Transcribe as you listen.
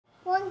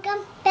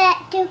Welcome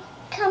back to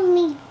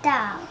Clumsy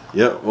Dog.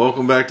 Yep,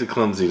 welcome back to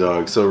Clumsy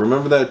Dog. So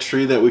remember that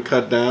tree that we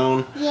cut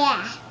down?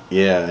 Yeah.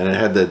 Yeah, and it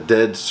had that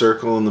dead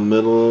circle in the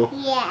middle?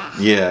 Yeah.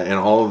 Yeah, and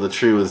all of the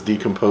tree was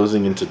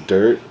decomposing into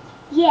dirt?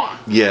 Yeah.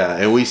 Yeah,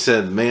 and we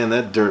said, man,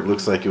 that dirt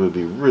looks like it would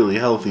be really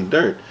healthy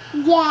dirt.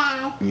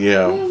 Yeah.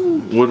 Yeah.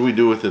 What did we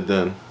do with it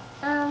then?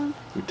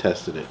 We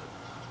tested it.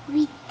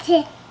 We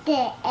tested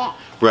it.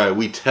 Right,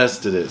 we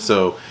tested it.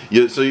 So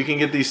you can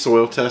get these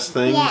soil test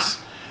things. Yeah.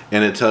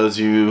 And it tells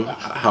you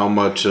how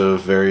much of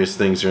various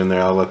things are in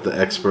there. I'll let the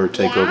expert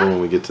take over when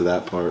we get to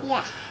that part.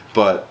 Yeah.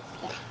 But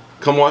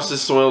come watch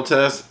this soil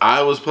test.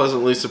 I was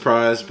pleasantly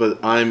surprised, but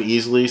I'm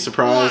easily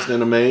surprised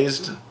and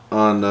amazed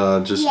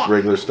on just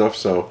regular stuff.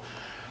 So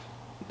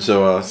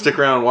stick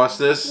around, watch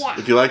this. Yeah.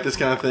 If you like this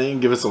kind of thing,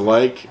 give us a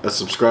like, a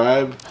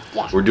subscribe.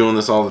 Yeah. We're doing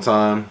this all the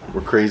time.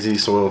 We're crazy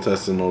soil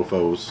testing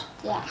mofos.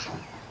 Yeah.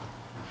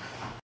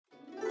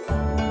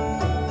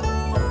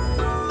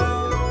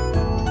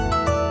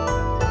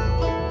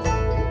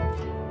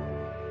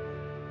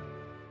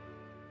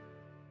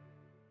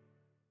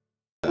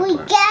 We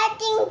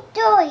gathered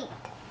dirt.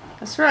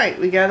 That's right,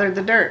 we gathered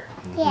the dirt.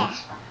 Yeah.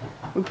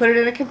 We put it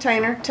in a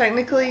container.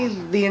 Technically,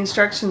 the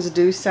instructions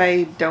do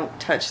say don't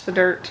touch the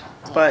dirt,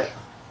 but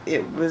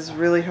it was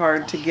really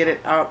hard to get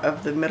it out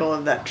of the middle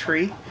of that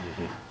tree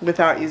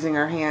without using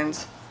our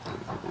hands.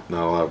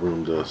 Not a lot of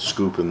room to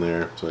scoop in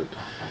there. So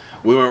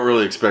we weren't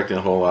really expecting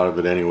a whole lot of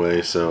it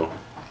anyway, so.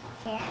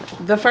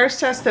 The first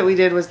test that we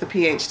did was the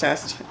pH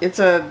test. It's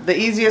the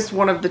easiest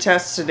one of the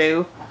tests to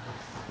do.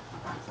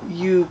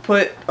 You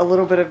put a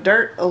little bit of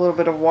dirt, a little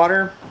bit of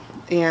water,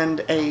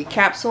 and a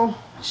capsule,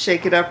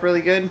 shake it up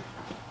really good,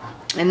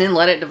 and then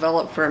let it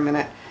develop for a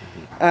minute.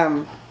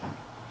 And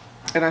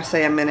I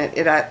say a minute,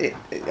 I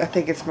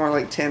think it's more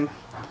like 10.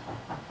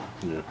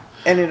 Yeah.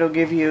 And it'll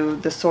give you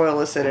the soil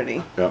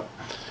acidity. Yep.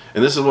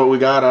 And this is what we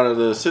got out of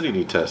the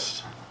acidity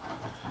test.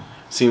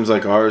 Seems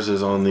like ours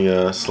is on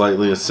the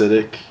slightly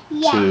acidic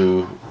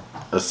to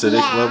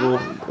acidic level,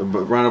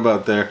 but right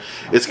about there.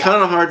 It's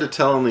kind of hard to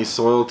tell in these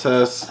soil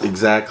tests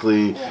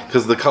exactly,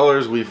 because the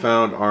colors we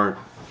found aren't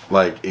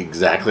like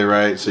exactly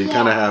right, so you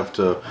kind of have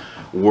to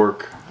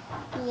work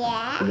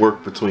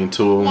between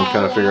two of them and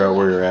kind of figure out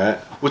where you're at.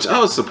 Which I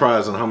was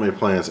surprised on how many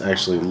plants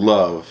actually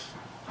love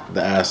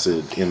the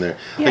acid in there.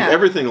 Like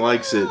everything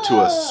likes it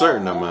to a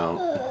certain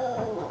amount.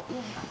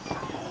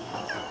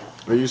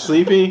 Are you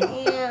sleepy?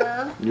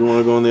 Yeah. You want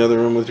to go in the other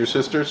room with your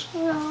sisters?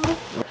 No.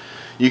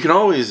 You can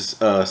always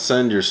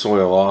send your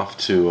soil off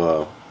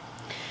to...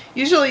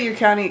 Usually your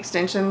county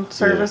extension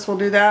service will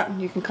do that.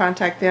 You can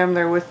contact them.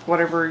 They're with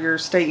whatever your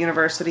state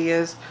university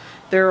is.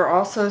 There are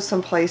also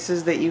some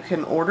places that you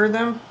can order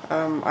them.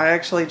 I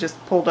actually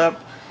just pulled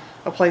up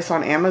a place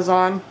on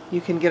Amazon.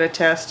 You can get a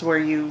test where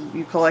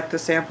you collect the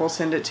sample,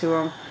 send it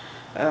to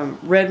them.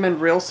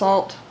 Redmond Real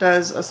Salt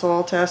does a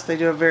soil test. They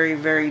do a very,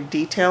 very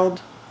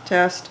detailed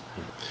test.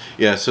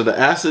 Yeah, so the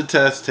acid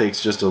test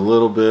takes just a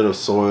little bit of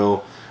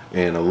soil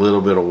and a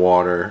little bit of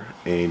water,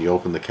 and you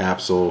open the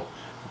capsule,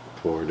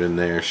 pour it in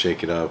there,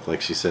 shake it up,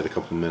 like she said, a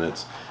couple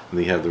minutes, and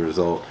then you have the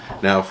result.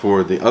 Now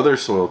for the other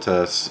soil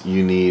tests,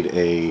 you need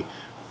a,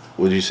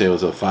 what did you say it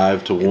was, a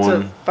 5 to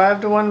 1? It's a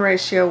 5 to 1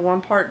 ratio,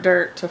 1 part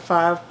dirt to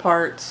 5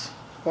 parts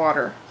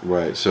water.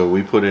 Right, so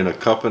we put in 1.5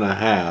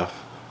 cups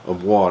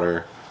of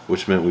water,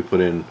 which meant we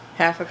put in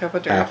half a cup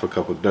of dirt. Half a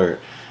cup of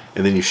dirt.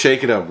 And then you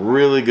shake it up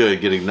really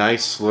good, get a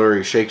nice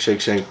slurry, shake, shake,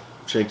 shake,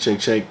 shake,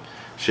 shake, shake,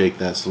 shake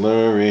that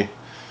slurry.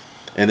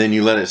 And then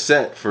you let it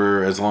set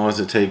for as long as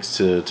it takes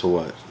to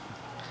what?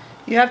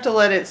 You have to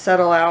let it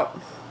settle out.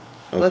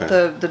 Okay.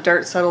 Let the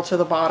dirt settle to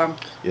the bottom.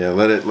 Yeah,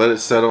 let it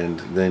settle, and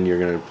then you're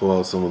gonna pull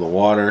out some of the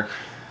water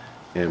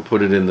and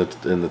put it in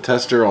the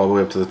tester all the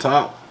way up to the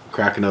top.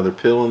 Crack another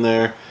pill in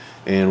there,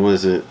 and what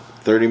is it?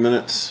 30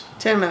 minutes?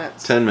 10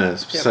 minutes. 10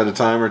 minutes. Yep. Set a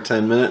timer,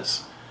 10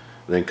 minutes.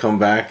 Then come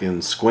back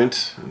and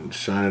squint and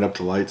shine it up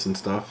to lights and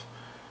stuff.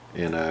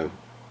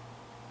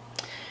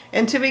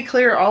 And to be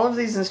clear, all of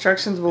these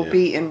instructions will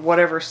be in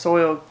whatever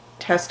soil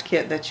test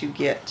kit that you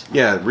get.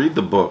 Yeah, read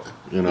the book,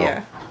 you know.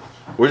 Yeah.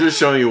 We're just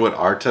showing you what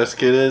our test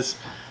kit is.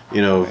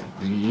 You know,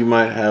 you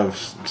might have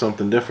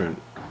something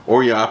different.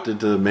 Or you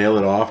opted to mail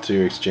it off to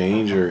your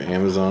exchange or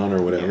Amazon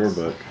or whatever.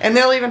 But and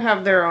they'll even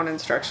have their own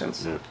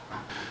instructions. Yeah.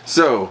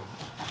 So,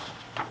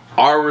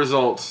 our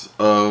results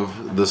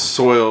of the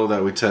soil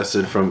that we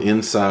tested from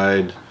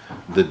inside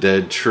the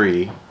dead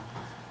tree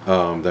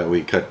that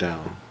we cut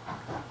down.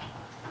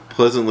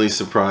 Pleasantly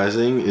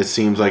surprising. It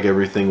seems like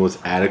everything was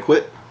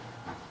adequate.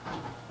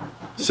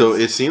 So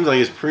it seems like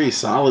it's pretty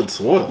solid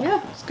soil.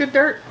 Yeah, it's good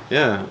dirt.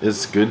 Yeah,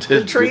 it's good.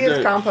 The tree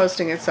is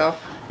composting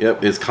itself.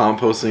 Yep, it's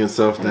composting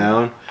itself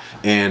down.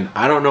 And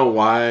I don't know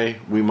why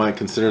we might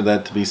consider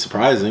that to be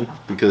surprising,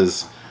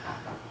 because,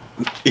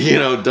 you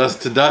know,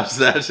 dust to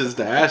dust, ashes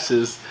to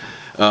ashes.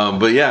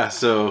 But yeah,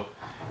 so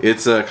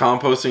it's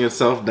composting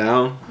itself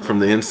down from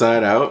the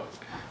inside out.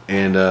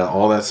 And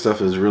all that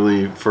stuff is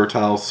really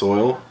fertile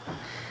soil.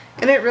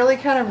 And it really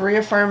kind of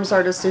reaffirms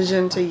our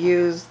decision to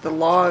use the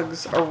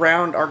logs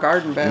around our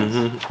garden beds.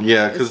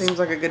 Yeah, It because seems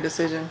like a good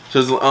decision.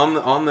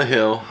 on the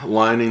hill,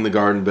 lining the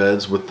garden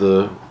beds with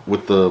the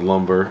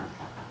lumber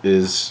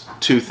is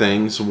two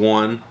things.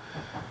 One,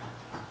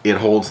 it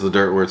holds the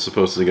dirt where it's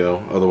supposed to go.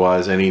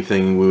 Otherwise,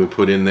 anything we would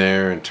put in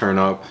there and turn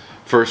up,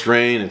 first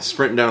rain, it's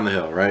sprinting down the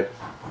hill, right?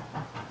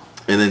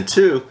 And then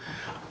two,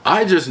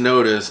 I just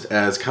noticed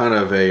as kind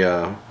of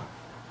a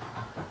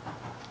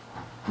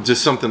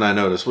just something I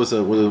noticed. What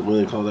do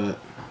they call that?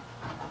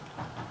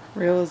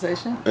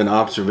 Realization? An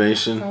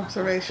observation?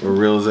 Observation. Or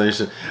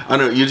realization. I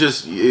know,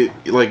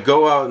 like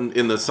go out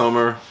in the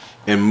summer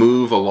and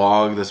move a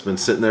log that's been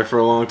sitting there for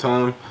a long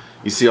time.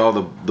 You see all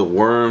the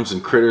worms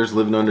and critters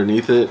living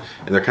underneath it,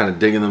 and they're kind of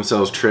digging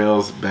themselves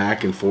trails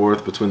back and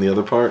forth between the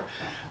other part.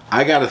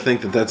 I got to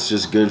think that that's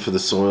just good for the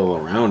soil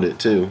around it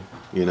too,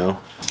 you know?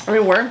 I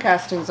mean, worm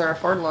castings are a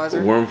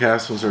fertilizer. Worm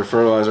castings are a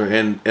fertilizer,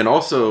 and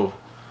also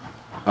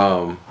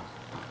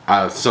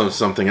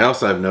something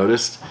else I've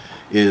noticed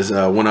is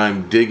when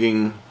I'm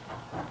digging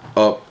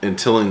up and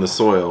tilling the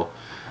soil,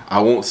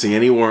 I won't see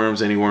any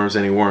worms,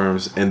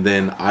 and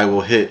then I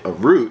will hit a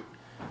root,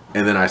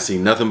 and then I see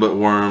nothing but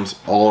worms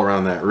all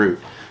around that root.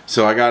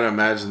 So I gotta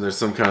imagine there's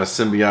some kind of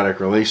symbiotic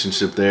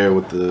relationship there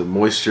with the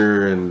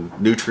moisture and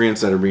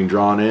nutrients that are being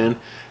drawn in,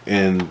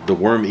 and the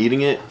worm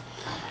eating it.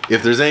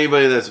 If there's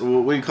anybody what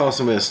do you call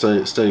somebody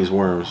that studies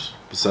worms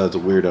besides a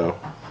weirdo?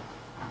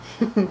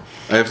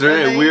 If there are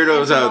any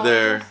weirdos out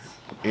there,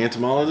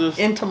 entomologists?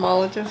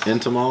 Entomologists?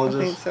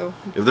 Entomologists? I think so.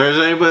 If there's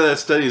anybody that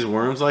studies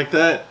worms like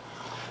that,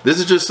 this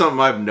is just something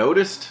I've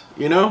noticed,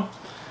 you know?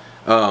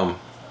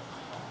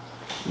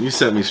 You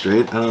set me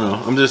straight. I don't know.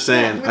 I'm just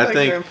saying.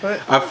 Yeah,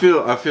 I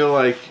feel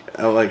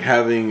like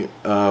having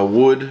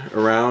wood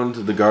around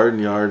the garden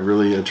yard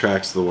really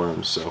attracts the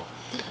worms. So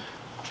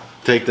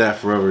take that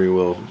for whatever you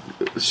will.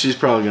 She's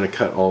probably gonna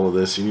cut all of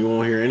this, and you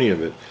won't hear any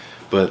of it.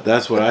 But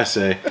that's what I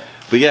say.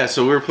 But yeah,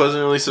 so we were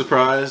pleasantly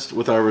surprised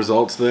with our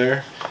results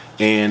there.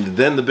 And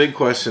then the big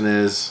question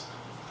is,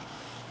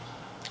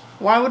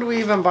 why would we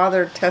even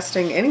bother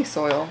testing any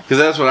soil? because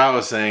that's what I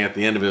was saying at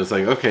the end of it. It's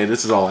like, okay,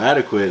 this is all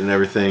adequate and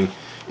everything.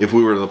 If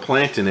we were to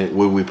plant in it,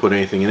 would we put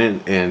anything in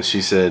it? And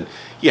she said,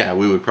 yeah,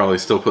 we would probably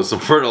still put some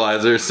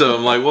fertilizer. So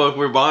I'm like, well, if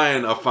we're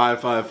buying a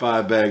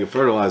 555 bag of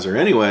fertilizer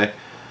anyway,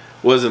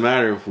 what does it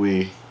matter if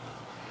we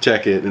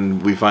check it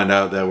and we find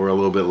out that we're a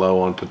little bit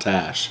low on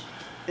potash?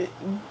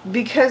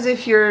 Because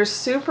if you're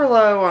super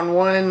low on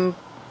one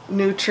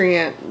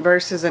nutrient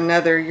versus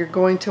another, you're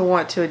going to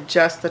want to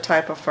adjust the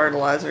type of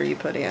fertilizer you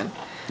put in.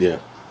 Yeah.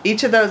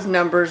 Each of those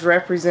numbers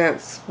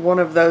represents one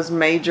of those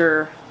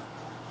major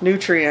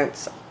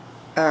nutrients.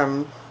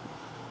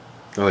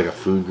 Like a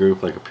food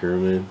group, like a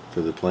pyramid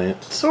for the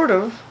plants. Sort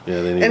of.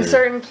 Yeah, they need. And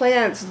certain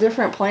plants,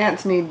 different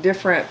plants need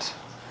different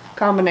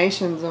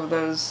combinations of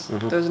those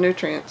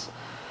nutrients.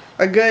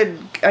 A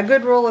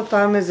good rule of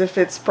thumb is if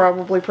it's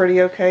probably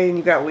pretty okay and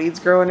you got weeds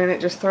growing in it,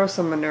 just throw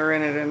some manure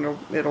in it and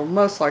it'll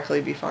most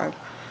likely be fine.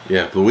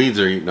 Yeah, if the weeds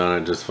are eating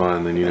on it just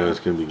fine, then you know it's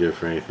going to be good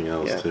for anything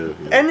else too.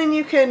 You know? And then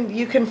you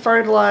can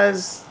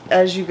fertilize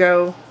as you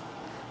go.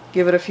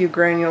 Give it a few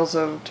granules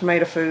of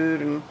tomato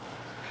food and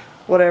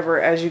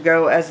whatever as you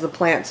go, as the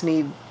plants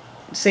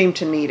seem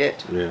to need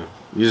it. Yeah.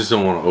 You just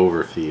don't want to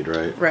overfeed,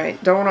 right?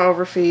 Right. Don't want to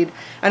overfeed.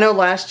 I know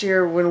last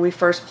year when we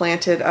first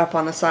planted up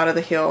on the side of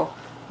the hill,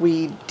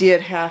 we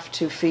did have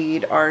to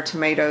feed our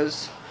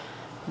tomatoes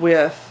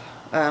with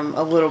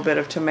a little bit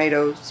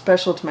of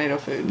special tomato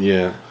food.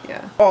 Yeah.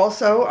 Yeah.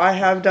 Also, I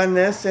have done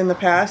this in the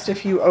past.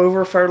 If you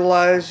over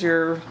fertilize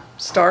your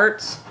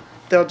starts,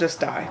 they'll just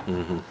die.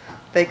 Mm-hmm.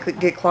 They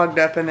get clogged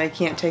up and they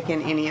can't take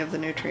in any of the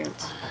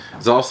nutrients.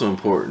 It's also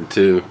important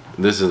too,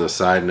 this is a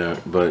side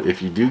note, but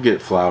if you do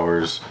get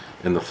flowers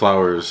and the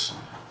flowers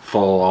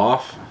fall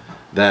off,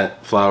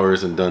 that flower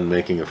isn't done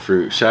making a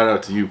fruit. Shout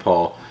out to you,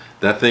 Paul.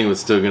 That thing was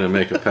still going to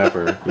make a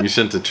pepper. You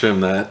shouldn't have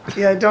trimmed that.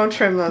 Yeah, don't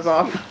trim those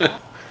off.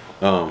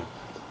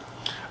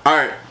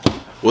 Alright,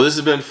 well this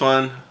has been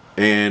fun,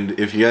 and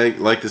if you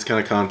like this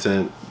kind of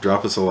content,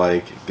 drop us a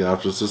like,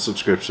 drop us a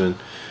subscription.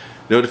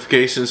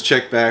 Notifications,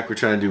 check back. We're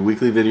trying to do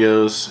weekly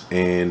videos,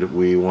 and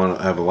we want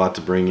to have a lot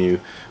to bring you,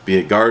 be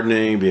it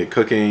gardening, be it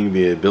cooking,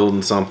 be it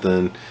building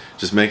something,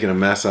 just making a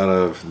mess out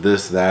of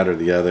this, that, or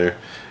the other,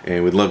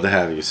 and we'd love to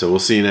have you. So we'll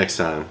see you next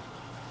time.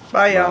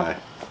 Bye, y'all. Bye.